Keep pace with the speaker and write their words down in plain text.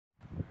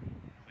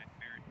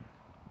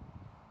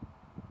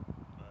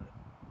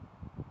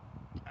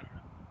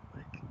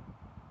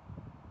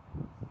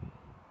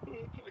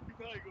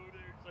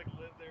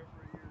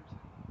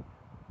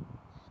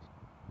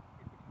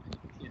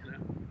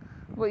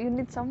But you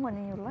need someone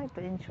in your life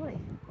to enjoy.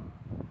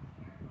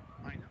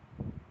 I know.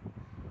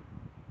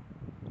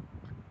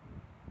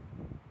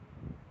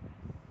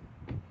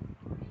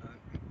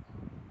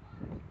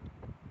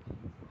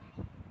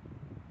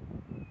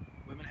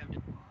 Women have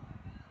different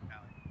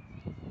values.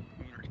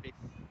 Women are chasing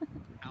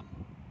out.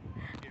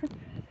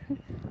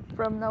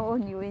 From now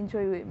on, you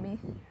enjoy with me.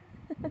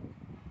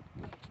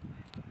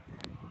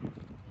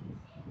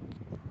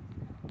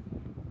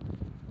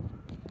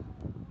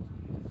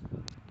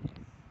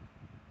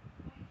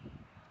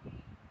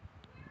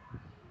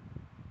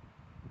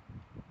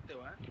 Say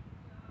what?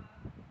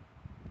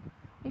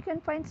 You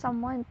can find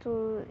someone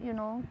to,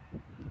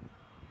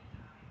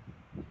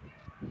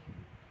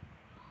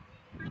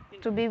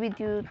 to be with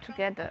you I found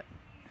together.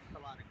 a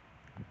lot of,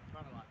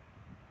 found a lot.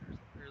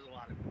 There's a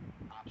lot of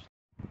options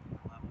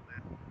on the level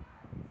that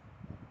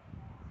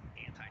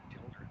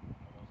anti-children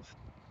almost.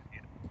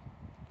 And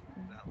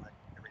that like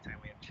every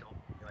time we have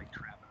children, we like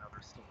trap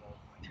another soul in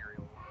the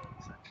material world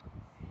essentially.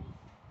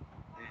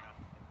 Yeah.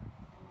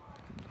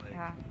 Like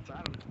Yeah. so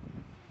I don't know.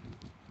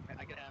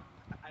 I could have.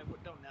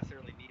 Don't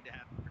necessarily need to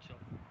have more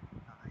children.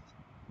 Nice,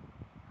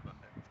 but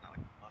it's not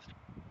like a must.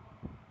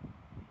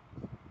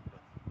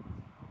 But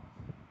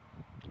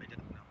I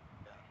definitely.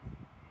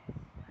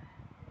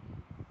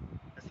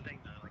 That's the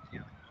thing though. Like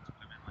yeah, like most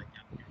women, like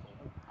young people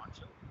want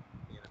children.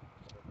 You know,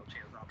 there's no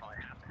chance I'll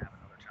probably have to have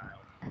another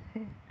child.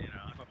 You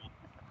know, if I want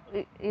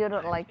You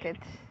don't life, like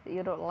it.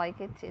 You don't like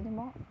it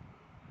anymore.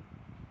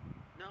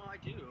 no, I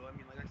do. I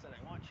mean, like I said,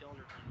 I want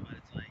children, but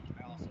it's like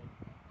I also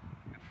want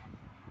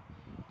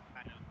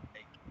kind of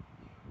like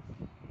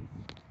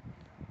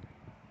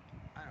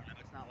I don't know.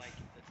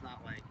 It's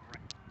not like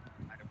right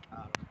out of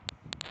God.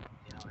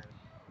 You know what I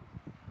mean?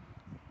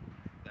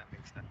 That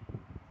makes sense.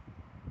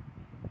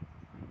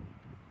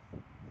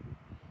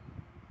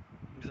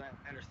 Because I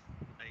understand,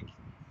 like,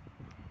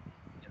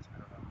 yes, I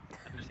don't know.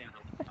 I understand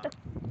on a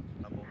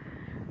level.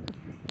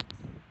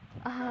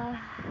 Uh,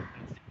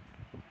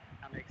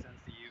 That makes sense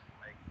to you.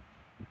 Like,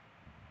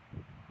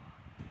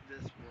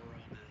 this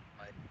world is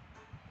like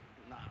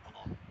not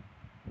all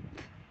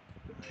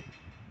like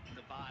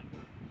the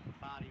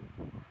body,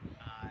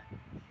 not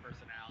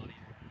personality.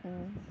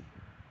 mm,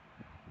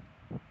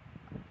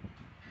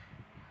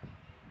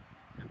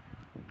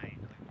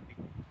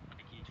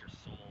 Like eat your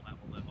soul that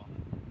will live on.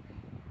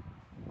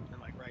 And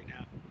like right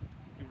now,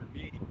 you or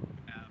me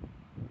have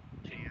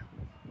a chance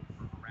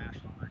for a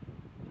rational mind,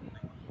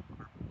 like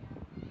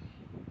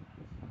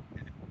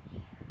and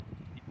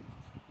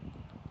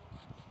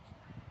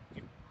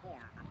you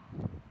form,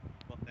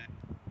 well then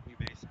we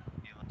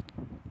basically like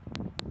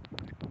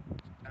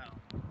oh,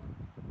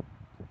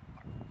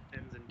 our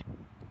sins and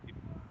deeds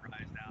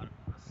rise out of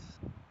us.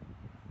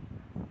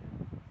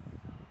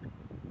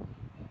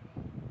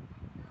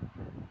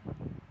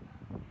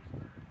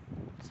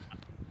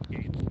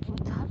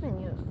 what happened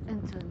to your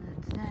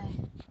internet today?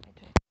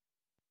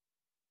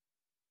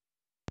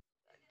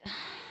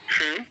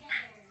 Hmm?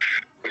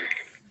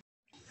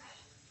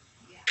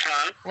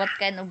 Huh? What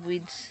kind of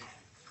weeds?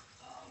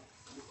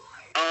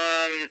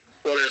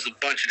 Well, there's a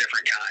bunch of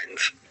different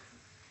kinds,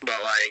 but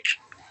like,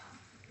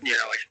 you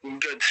know, like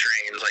good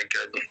strains, like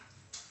good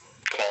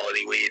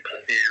quality weed.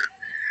 Yeah.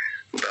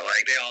 But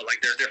like they all like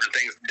there's different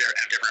things that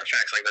have different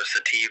effects. Like there's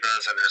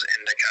sativas and there's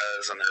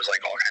indicas and there's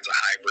like all kinds of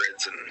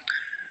hybrids and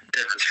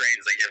different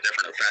strains that give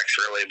different effects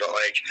really. But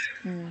like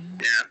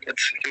yeah, it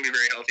can be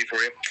very healthy for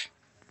you.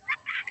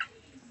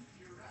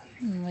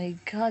 Oh my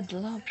God,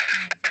 love.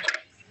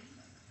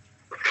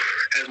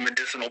 Has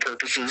medicinal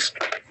purposes.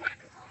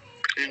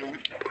 You know.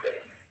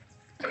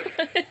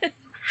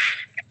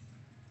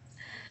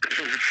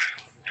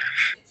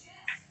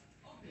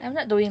 I'm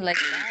not doing like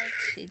that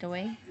in a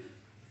way.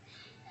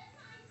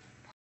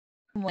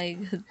 Oh my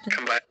God.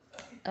 Come by.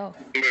 Oh,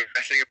 I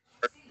think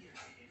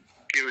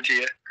give it to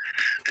you.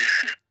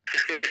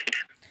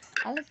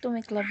 I like to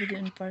make love with you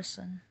in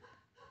person.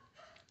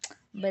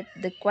 But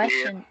the Yeah.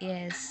 question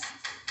is,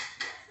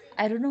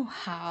 I don't know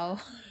how.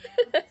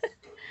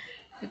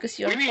 Because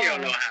you're What do you mean you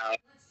don't far. know how?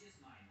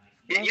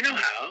 You're You know far.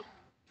 how.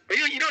 But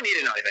you don't need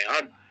to know anything.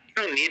 You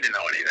don't need to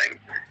know anything.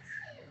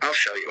 I'll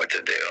show you what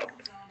to do.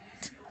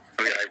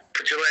 I'll be like,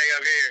 put your leg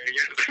up here.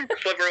 You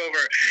flip her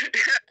over.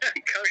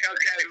 Come here, I'll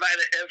grab you by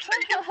the hips.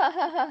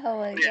 Oh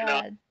my You know,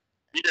 God.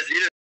 you just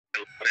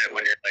love it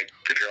when you're like,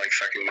 if you're like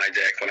sucking my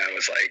dick when I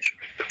was like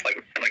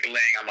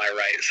laying on my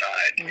right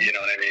side. You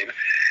know what I mean?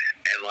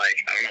 And like,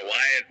 I don't know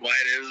why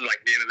it is like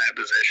being in that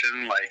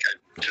position. Like,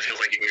 it just feels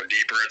like you can go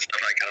deeper and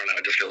stuff. Like, I don't know.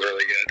 It just feels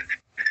really good.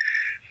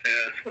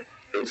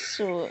 Yeah.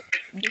 So,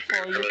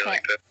 before I really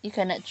like that. you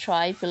cannot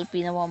try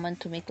Filipino woman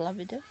to make love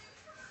with you?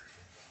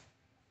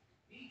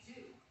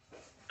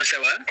 Say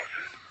what?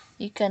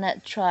 You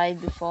cannot try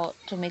before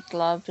to make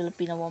love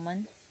Filipino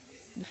woman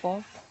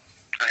before?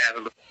 I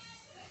haven't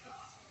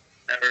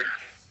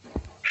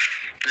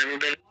never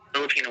been a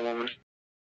Filipino woman.